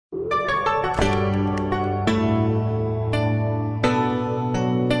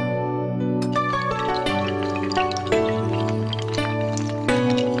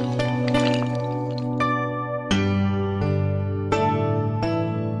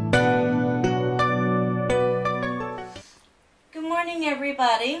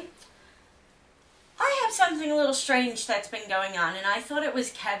everybody. I have something a little strange that's been going on, and I thought it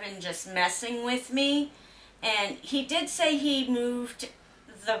was Kevin just messing with me. And he did say he moved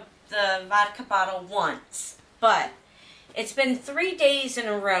the vodka bottle once, but it's been 3 days in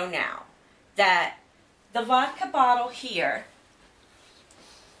a row now that the vodka bottle here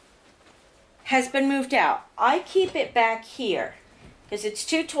has been moved out. I keep it back here because it's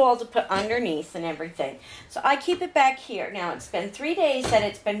too tall to put underneath and everything. So I keep it back here. Now it's been 3 days that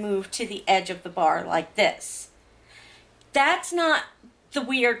it's been moved to the edge of the bar like this. That's not the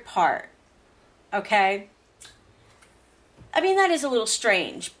weird part, okay? I mean, that is a little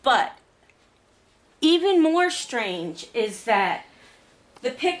strange, but even more strange is that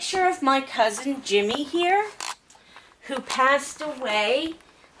the picture of my cousin Jimmy here, who passed away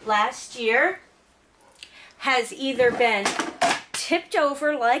last year, has either been tipped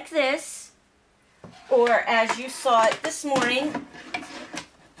over like this, or as you saw it this morning,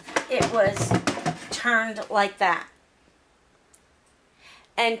 it was turned like that.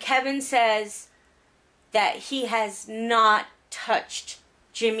 And Kevin says that he has not touched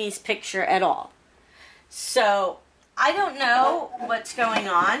Jimmy's picture at all. So I don't know what's going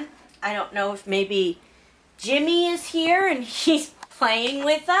on. I don't know if maybe Jimmy is here and he's playing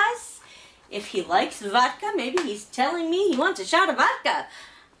with us. If he likes vodka, maybe he's telling me he wants a shot of vodka.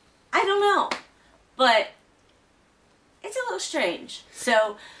 I don't know. But it's a little strange.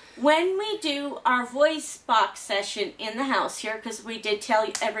 So when we do our voice box session in the house here, because we did tell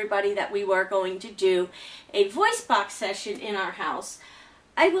everybody that we were going to do a voice box session in our house,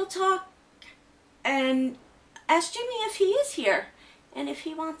 I will talk and ask Jimmy if he is here and if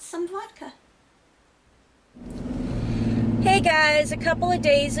he wants some vodka. Hey guys, a couple of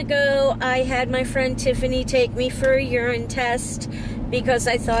days ago I had my friend Tiffany take me for a urine test because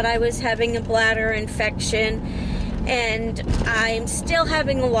I thought I was having a bladder infection, and I'm still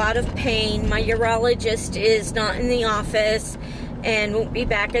having a lot of pain. My urologist is not in the office and won't be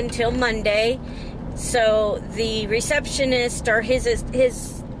back until Monday. So the receptionist or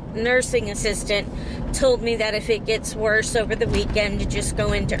his nursing assistant told me that if it gets worse over the weekend to just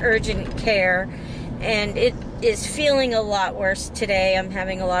go into urgent care, and it is feeling a lot worse today. I'm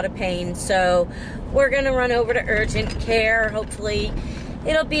having a lot of pain, so we're gonna run over to urgent care. Hopefully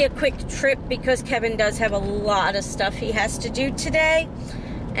it'll be a quick trip because Kevin does have a lot of stuff he has to do today,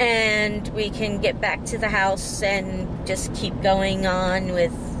 and we can get back to the house and just keep going on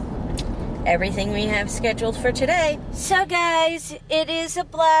with everything we have scheduled for today. So guys, it is a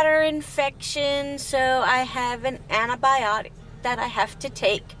bladder infection, so I have an antibiotic that I have to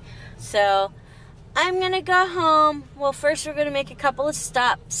take. So I'm gonna go home. Well, first we're gonna make a couple of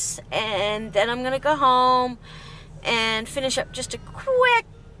stops, and then I'm gonna go home and finish up just a quick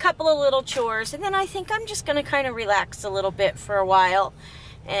couple of little chores, and then I think I'm just gonna kind of relax a little bit for a while,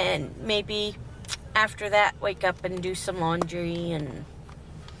 and maybe after that wake up and do some laundry, and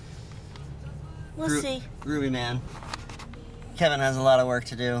we'll see. Groovy, man. Kevin has a lot of work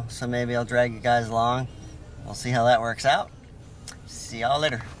to do, so maybe I'll drag you guys along. We'll see how that works out. See y'all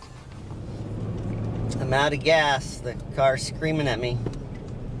later. I'm out of gas. The car's screaming at me,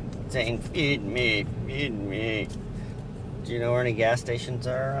 saying, feed me, feed me. Do you know where any gas stations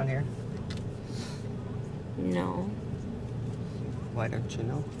are around here? No. Why don't you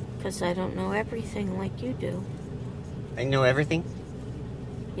know? Because I don't know everything like you do. I know everything?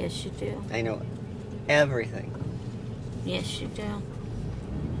 Yes, you do. I know everything. Yes, you do.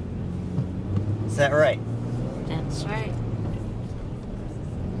 Is that right? That's right.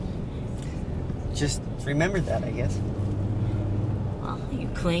 Just remember that, I guess. Well, you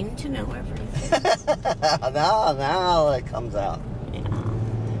claim to know everything. now it comes out. Yeah.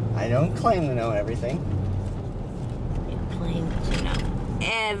 I don't claim to know everything. You claim to know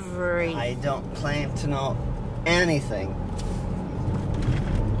everything. I don't claim to know anything.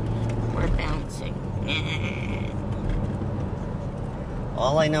 We're bouncing.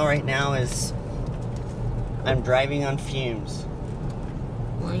 All I know right now is I'm driving on fumes.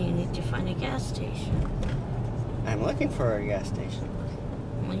 Well, you need to find a gas station. I'm looking for a gas station.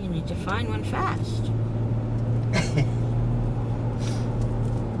 Well, you need to find one fast.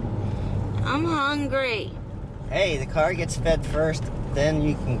 I'm hungry. Hey, the car gets fed first, then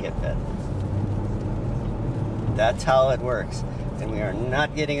you can get fed. That's how it works. And we are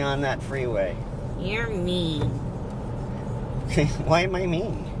not getting on that freeway. You're mean. Why am I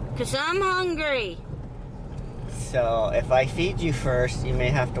mean? Because I'm hungry. So, if I feed you first, you may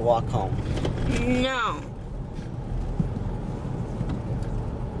have to walk home. No.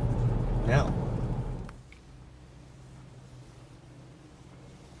 No.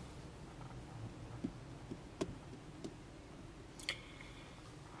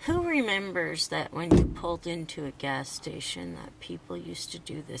 Who remembers that when you pulled into a gas station that people used to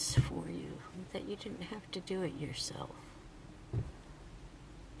do this for you, that you didn't have to do it yourself?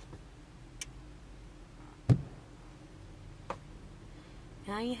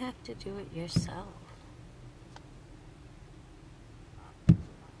 Now you have to do it yourself.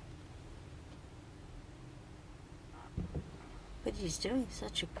 But he's doing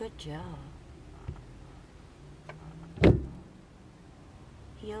such a good job.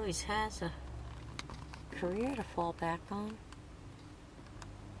 He always has a career to fall back on.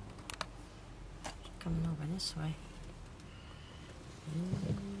 Coming over this way.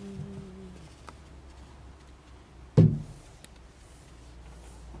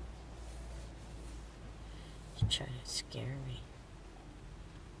 He's trying to scare me.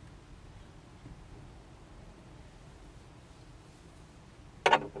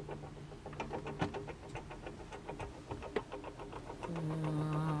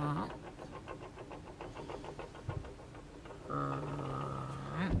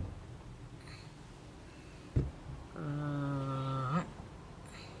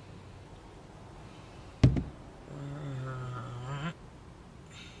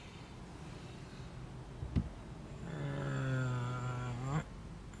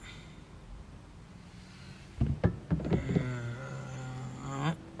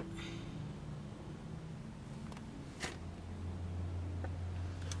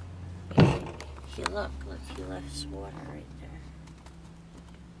 Look, he left some water right there.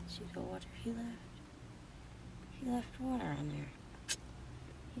 See the water he left? He left water on there.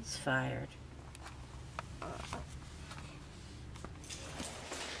 He's fired.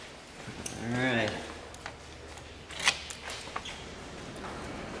 Alright.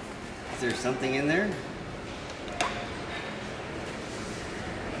 Is there something in there?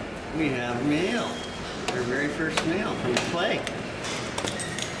 We have mail. Our very first mail from Clay.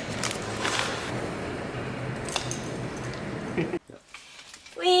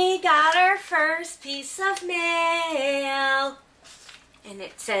 We got our first piece of mail, and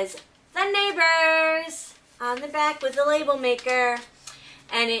it says The Neighbors on the back with the label maker,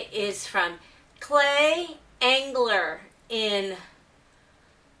 and it is from Clay Angler in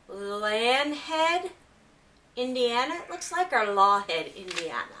Landhead, Indiana. It looks like, or Lawhead,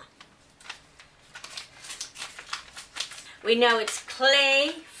 Indiana. We know it's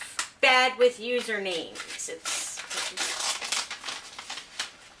Clay Bad with Usernames.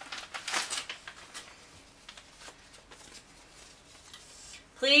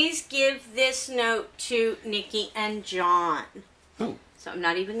 Please give this note to Nikki and John. Oh. So I'm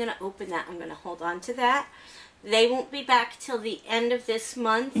not even going to open that. I'm going to hold on to that. They won't be back till the end of this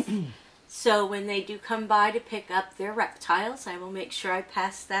month. So when they do come by to pick up their reptiles, I will make sure I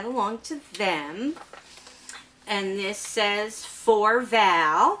pass that along to them. And this says, for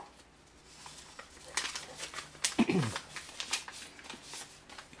Val.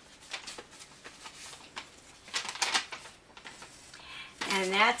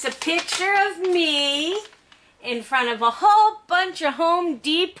 And that's a picture of me in front of a whole bunch of Home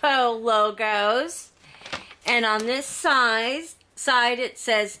Depot logos. And on this side it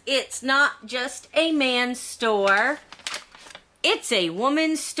says, it's not just a man's store, it's a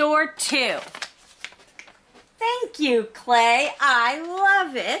woman's store too. Thank you, Clay. I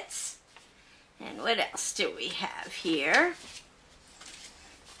love it. And what else do we have here?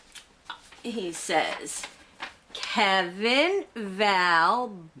 He says, Kevin, Val,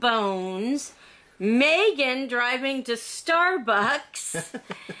 Bones, Megan driving to Starbucks,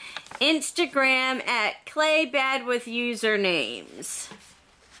 Instagram at Clay Bad with Usernames.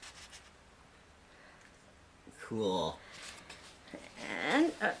 Cool.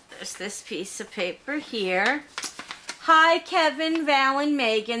 And there's this piece of paper here. Hi, Kevin, Val, and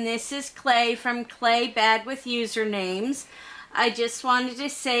Megan. This is Clay from Clay Bad with Usernames. I just wanted to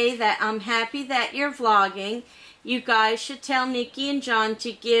say that I'm happy that you're vlogging. You guys should tell Nikki and John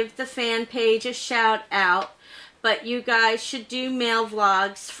to give the fan page a shout out, but you guys should do mail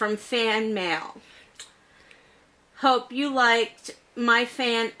vlogs from fan mail. Hope you liked my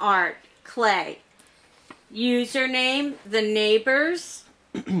fan art, Clay. Username, The Neighbors.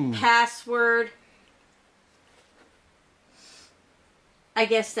 Password, I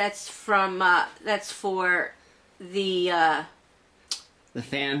guess that's from, that's for the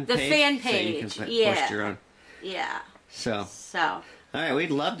fan page. The fan page, so you can yeah. Post your own. Yeah. So. All right,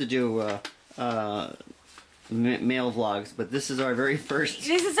 we'd love to do mail vlogs, but this is our very first.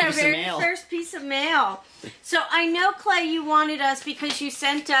 This is our very first piece of mail. So I know, Clay, you wanted us because you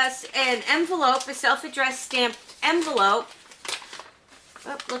sent us an envelope, a self-addressed stamped envelope.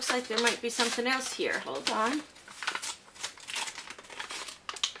 Oh, looks like there might be something else here. Hold on.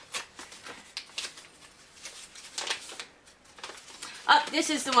 this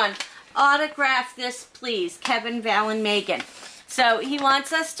is the one. Autograph this, please. Kevin, Val, and Megan. So he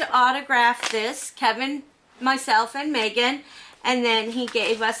wants us to autograph this, Kevin, myself, and Megan. And then he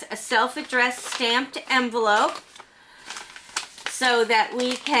gave us a self-addressed stamped envelope so that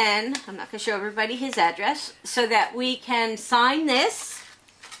we can, I'm not going to show everybody his address, so that we can sign this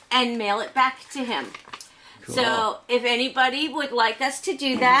and mail it back to him. Cool. So if anybody would like us to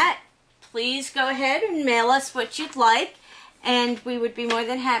do that, please go ahead and mail us what you'd like, and we would be more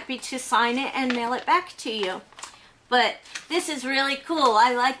than happy to sign it and mail it back to you. But this is really cool.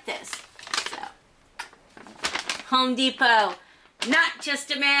 I like this. So, Home Depot, not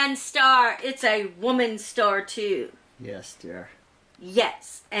just a man's store, it's a woman's store too. Yes, dear.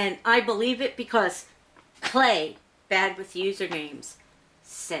 Yes, and I believe it because Clay, bad with usernames,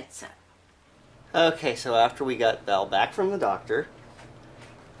 said so. Okay, so after we got Val back from the doctor,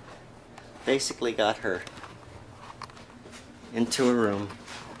 basically got her into a room,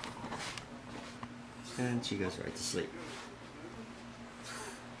 and she goes right to sleep.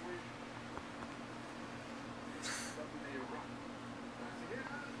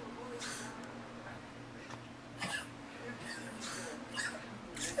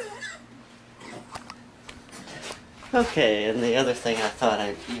 Okay, and the other thing I thought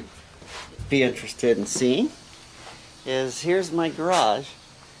I'd be interested in seeing is here's my garage,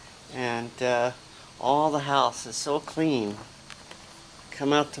 and all the house is so clean.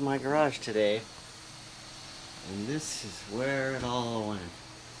 Come out to my garage today, and this is where it all went.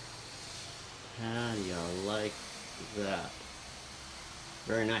 How do you like that?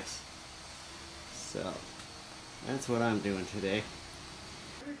 Very nice. So that's what I'm doing today.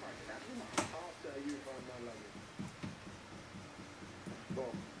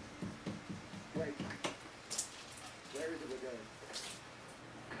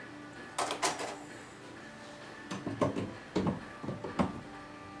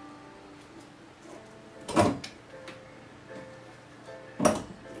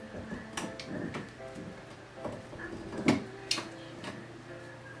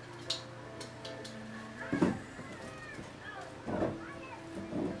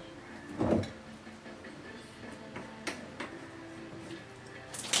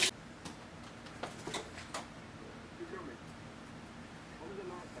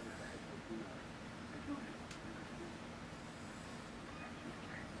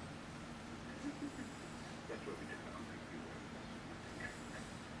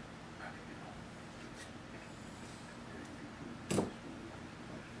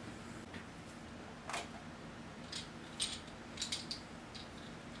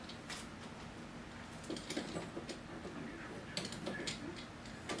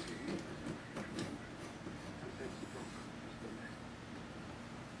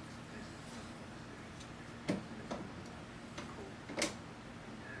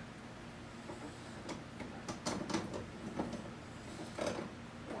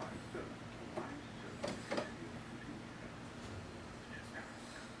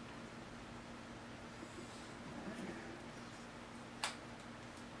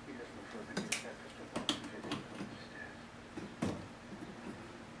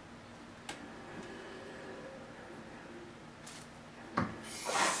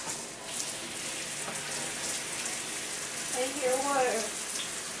 I hear water.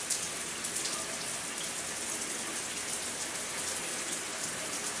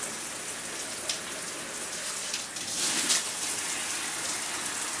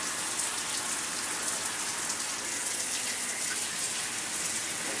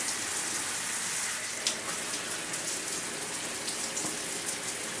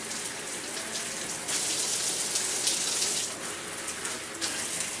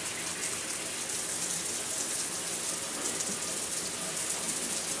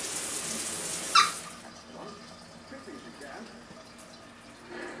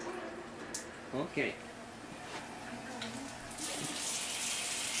 Okay.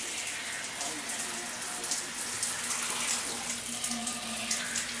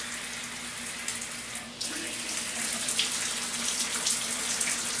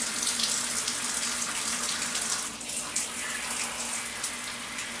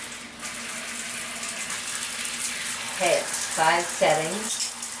 Okay, it's 5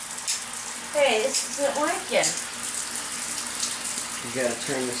 settings. Hey, this isn't working. You gotta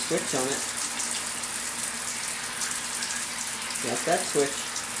turn the switch on it. Not that switch.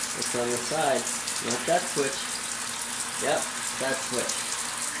 It's on the side. Not that switch. Yep, that switch.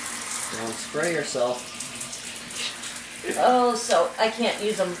 Don't spray yourself. Oh, so I can't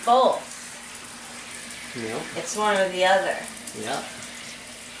use them both. Nope. It's one or the other. Yep.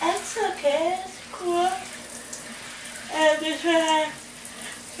 That's okay. That's cool. And this one,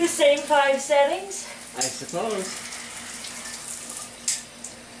 The same 5 settings? I suppose.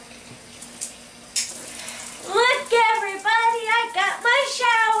 Look, everybody, I got my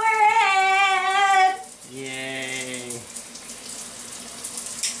shower head! Yay.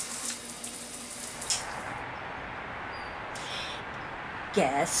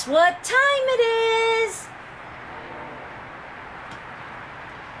 Guess what time it is?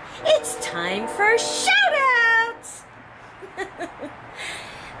 It's time for shout-outs!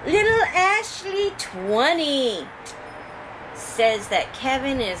 Little Ashley 20 says that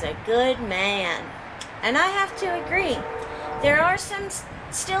Kevin is a good man. And I have to agree. There are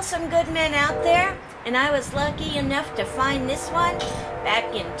still some good men out there, and I was lucky enough to find this one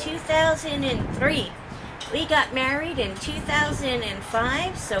back in 2003. We got married in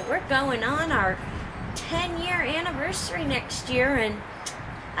 2005, so we're going on our 10-year anniversary next year, and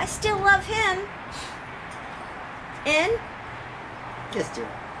I still love him. And Kissed her.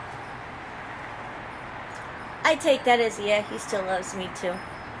 I take that as, yeah, he still loves me too.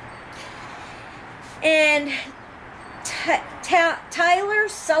 And Tyler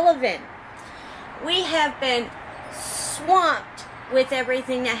Sullivan. We have been swamped with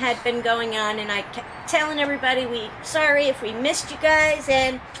everything that had been going on, and I kept telling everybody sorry if we missed you guys,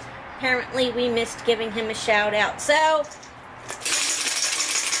 and apparently we missed giving him a shout out. So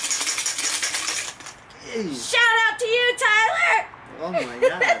shout out to you, Tyler! Oh my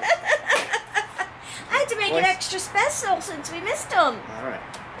God. I had to make it extra special since we missed him. Alright.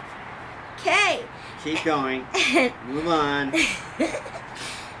 Okay. Keep going. Move on.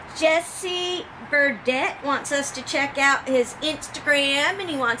 Jesse Burdette wants us to check out his Instagram, and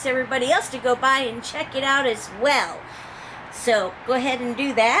he wants everybody else to go by and check it out as well. So go ahead and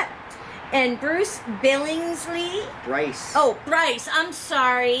do that. And Bruce Billingsley. Bryce. Oh, Bryce. I'm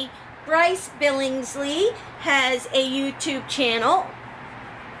sorry. Bryce Billingsley has a YouTube channel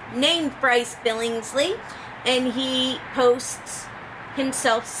named Bryce Billingsley, and he posts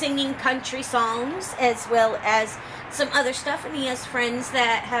himself singing country songs as well as some other stuff, and he has friends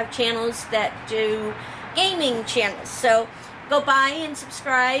that have channels that do gaming channels. So go by and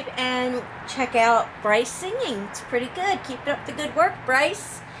subscribe and check out Bryce singing. It's pretty good. Keep up the good work,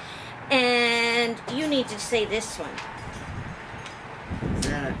 Bryce. And you need to say this one. Is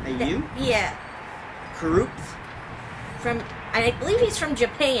that a you? Yeah. Karup? I believe he's from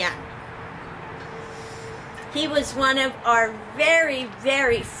Japan. He was one of our very,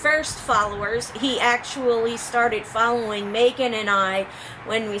 very first followers. He actually started following Megan and I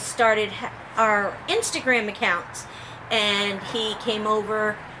when we started our Instagram accounts. And he came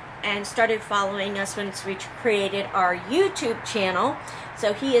over and started following us once we created our YouTube channel.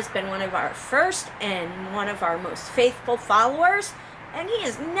 So he has been one of our first and one of our most faithful followers. And he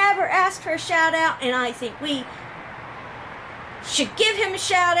has never asked for a shout out, and I think we should give him a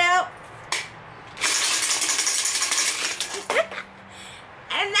shout out.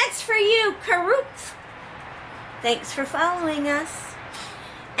 And that's for you, Karup. Thanks for following us.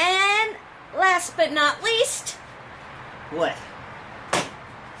 And last but not least, What?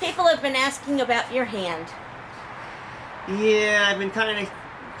 people have been asking about your hand. Yeah, I've been kind of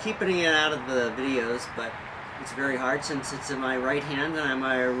keeping it out of the videos, but it's very hard since it's in my right hand and I'm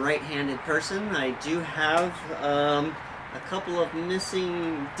a right-handed person. I do have a couple of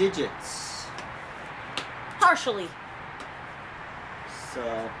missing digits. Partially.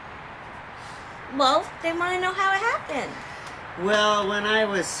 So, Well, they want to know how it happened. well, when I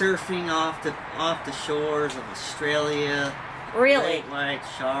was surfing off the shores of Australia, Really? great white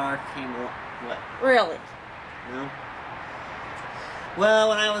shark came. What? Really? No. Well,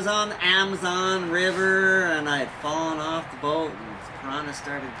 when I was on the Amazon River and I had fallen off the boat and the piranha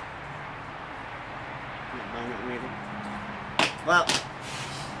started. Well,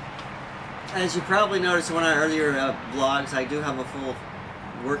 as you probably noticed in one of our earlier vlogs, I do have a full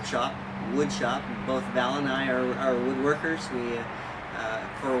workshop, wood shop. Both Val and I are woodworkers. We,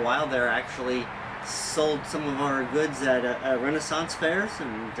 for a while there, actually sold some of our goods at Renaissance fairs,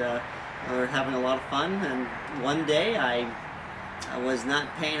 and we were having a lot of fun. And one day I was not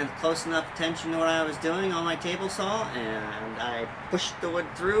paying close enough attention to what I was doing on my table saw, and I pushed the wood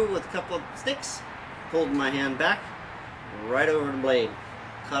through with a couple of sticks, pulled my hand back, right over the blade,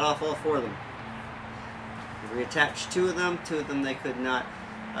 cut off all 4 of them. Reattached 2 of them they could not.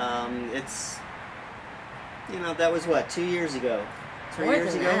 It's, you know, that was what, 2 years ago? 3 More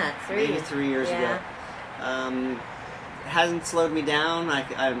years than ago? that, 3. Maybe 3 years ago. It hasn't slowed me down.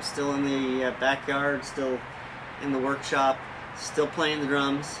 I'm still in the backyard, still in the workshop, still playing the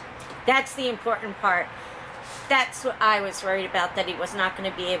drums. That's the important part. That's what I was worried about, that he was not going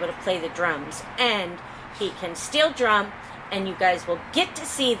to be able to play the drums. And he can still drum, And you guys will get to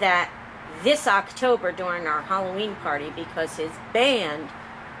see that this October during our Halloween party, because his band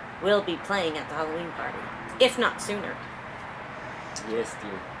will be playing at the Halloween party, if not sooner. Yes,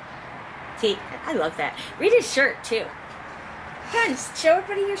 dear. See, I love that. Read his shirt, too. Guys, show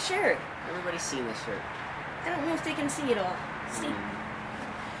everybody your shirt. Everybody's seen this shirt. I don't know if they can see it all. See?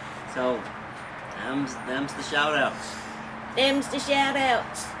 So, them's the shout-outs. Them's the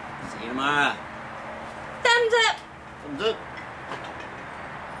shout-outs. See you tomorrow. Thumbs up! Thumbs up.